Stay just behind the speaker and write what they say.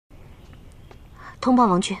通报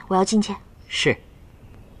王俊，我要觐见。是。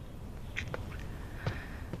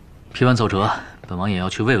批完奏折，本王也要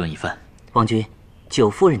去慰问一番。王君，九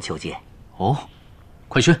夫人求见。哦，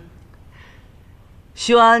快去。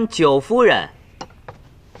宣九夫人。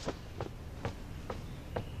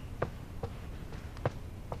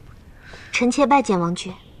臣妾拜见王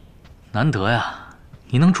君。难得呀，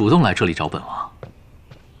你能主动来这里找本王。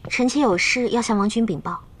臣妾有事要向王君禀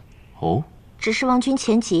报。哦。只是王君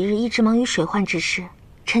前几日一直忙于水患之事，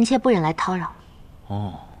臣妾不忍来叨扰。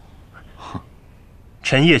哦。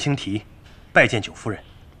臣叶青提，拜见九夫人。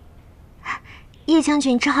叶将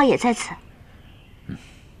军正好也在此。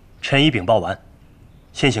臣已禀报完，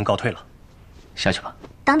先行告退了。下去吧。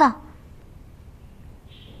等等，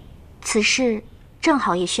此事正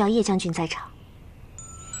好也需要叶将军在场。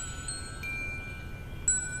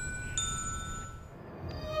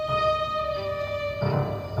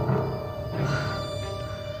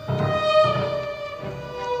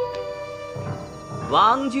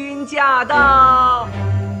王君驾到！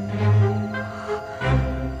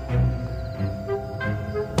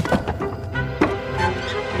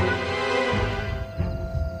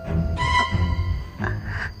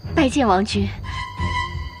拜见王君。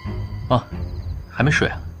哦，还没睡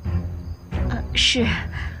啊？是。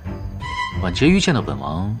婉婕妤见到本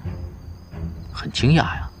王，很惊讶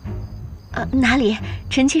呀。哪里，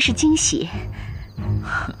臣妾是惊喜。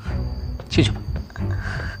进去吧。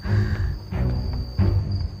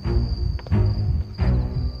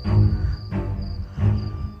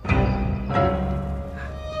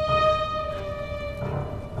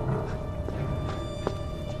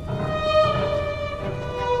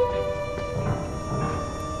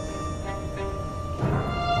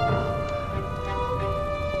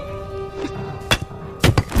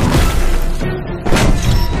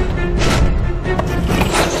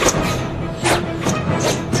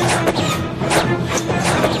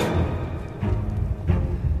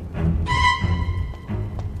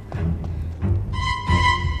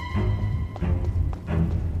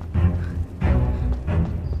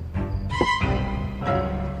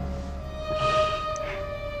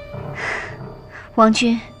王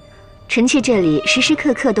君，臣妾这里时时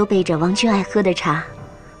刻刻都备着王君爱喝的茶。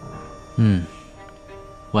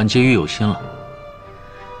婉婕妤有心了。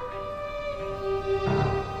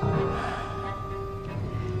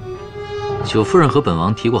九夫人和本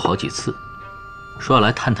王提过好几次，说要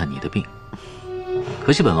来探探你的病，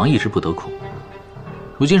可惜本王一直不得空。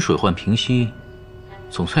如今水患平息，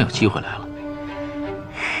总算有机会来了。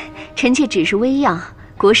臣妾只是微恙，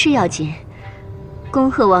国事要紧。恭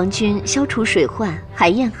贺王君消除水患，海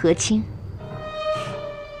晏河清。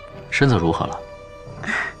身子如何了？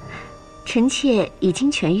臣妾已经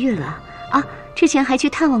痊愈了啊！之前还去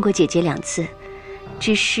探望过姐姐2次，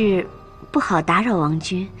只是不好打扰王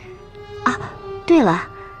君。啊，对了，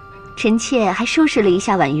臣妾还收拾了一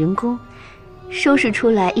下婉云宫，收拾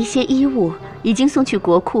出来一些衣物，已经送去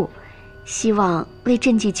国库，希望为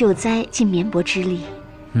赈济救灾尽绵薄之力。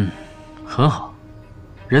很好，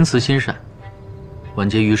仁慈心善。婉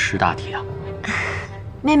婕妤识大体啊！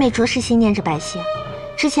妹妹着实心念着百姓，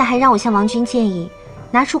之前还让我向王君建议，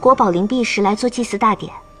拿出国宝灵璧石来做祭祀大典，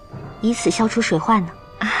以此消除水患呢。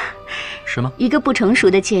是吗？一个不成熟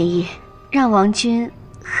的建议，让王君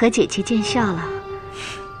和姐姐见笑了。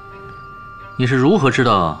你是如何知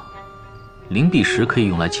道灵璧石可以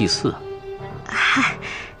用来祭祀？嗨，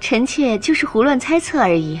臣妾就是胡乱猜测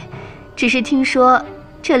而已，只是听说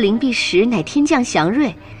这灵璧石乃天降祥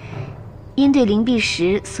瑞。因对灵璧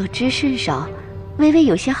石所知甚少，微微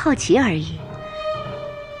有些好奇而已。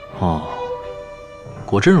哦，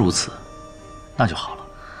果真如此，那就好了。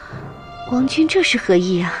王君这是何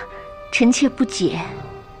意啊？臣妾不解。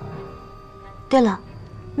对了，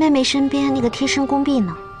妹妹身边那个贴身宫婢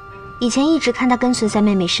呢？以前一直看她跟随在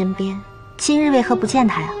妹妹身边，今日为何不见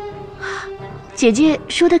她呀？姐姐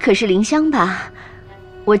说的可是林香吧？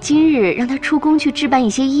我今日让她出宫去置办一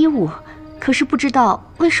些衣物。可是不知道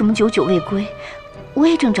为什么久久未归，我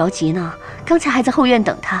也正着急呢，刚才还在后院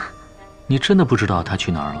等他。你真的不知道他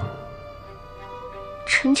去哪儿了？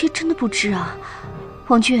臣妾真的不知啊，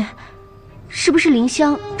王君，是不是林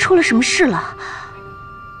香出了什么事了？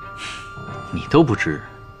你都不知，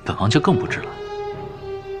本王就更不知了。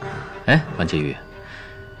哎，婉婕妤，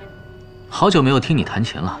好久没有听你弹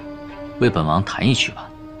琴了，为本王弹一曲吧。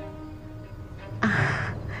啊，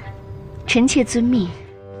臣妾遵命。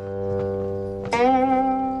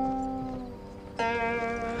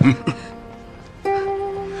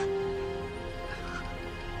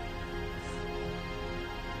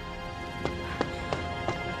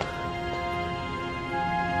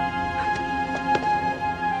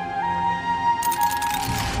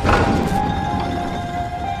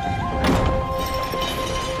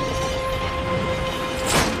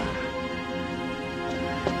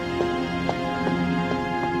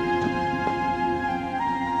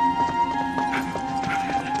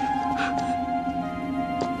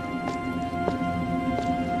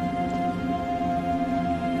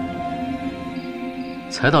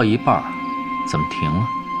才到一半，怎么停了？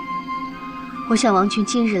我想王君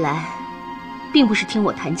今日来，并不是听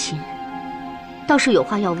我弹琴，倒是有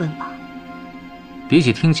话要问吧。比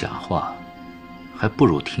起听假话，还不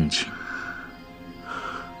如听琴。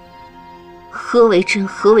何为真，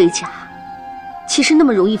何为假？岂是那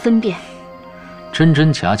么容易分辨？真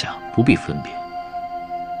真假假不必分辨，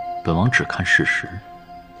本王只看事实。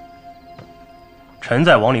臣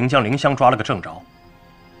在王陵将凌香抓了个正着，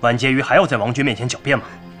晚婕妤还要在王君面前狡辩吗？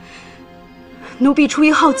奴婢出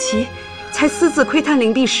于好奇，才私自窥探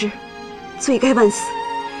灵璧时，罪该万死。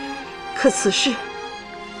可此事，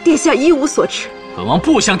殿下一无所知。本王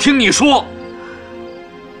不想听你说，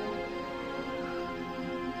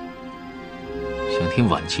想听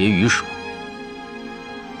晚婕妤说。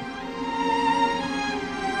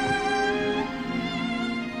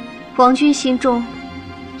王君心中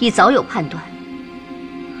已早有判断，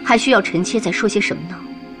还需要臣妾再说些什么呢？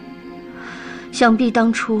想必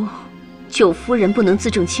当初九夫人不能自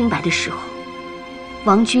证清白的时候，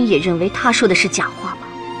王君也认为她说的是假话吧？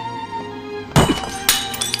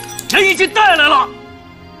人已经带来了，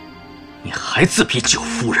你还自比九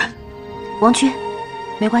夫人？王君，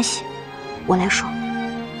没关系，我来说。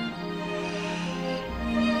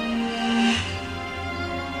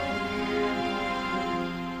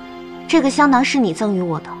这个香囊是你赠予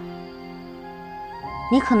我的，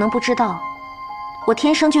你可能不知道，我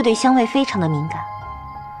天生就对香味非常的敏感。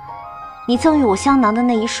你赠予我香囊的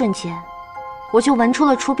那一瞬间，我就闻出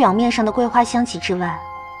了除表面上的桂花香气之外，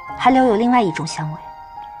还留有另外一种香味。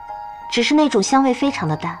只是那种香味非常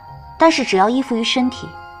的淡，但是只要依附于身体，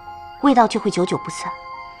味道就会久久不散。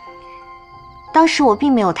当时我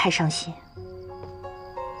并没有太上心，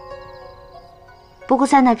不过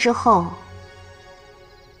在那之后，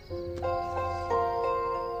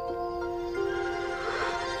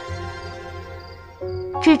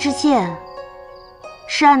这支箭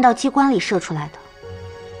是按到机关里射出来的。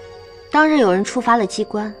当日有人触发了机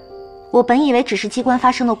关，我本以为只是机关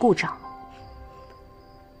发生了故障，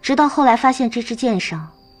直到后来发现这支箭上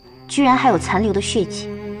居然还有残留的血迹，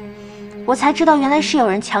我才知道原来是有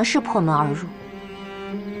人强势破门而入。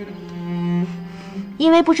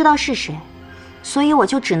因为不知道是谁，所以我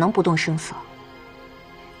就只能不动声色。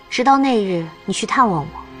直到那日你去探望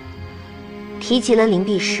我，提及了灵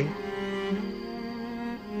璧石，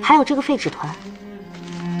还有这个废纸团。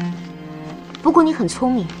不过你很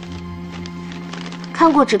聪明，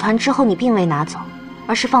看过纸团之后，你并未拿走，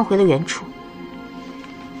而是放回了原处。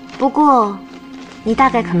不过，你大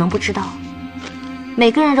概可能不知道，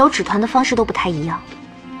每个人揉纸团的方式都不太一样。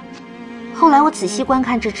后来我仔细观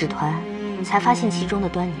看这纸团，才发现其中的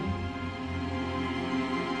端倪。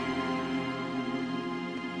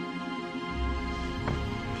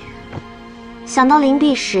想到灵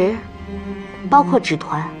璧石，包括纸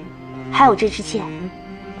团，还有这支箭，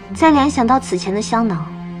再联想到此前的香囊，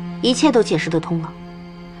一切都解释得通了。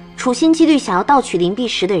处心积虑想要盗取灵璧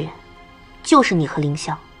石的人，就是你和凌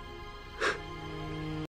霄。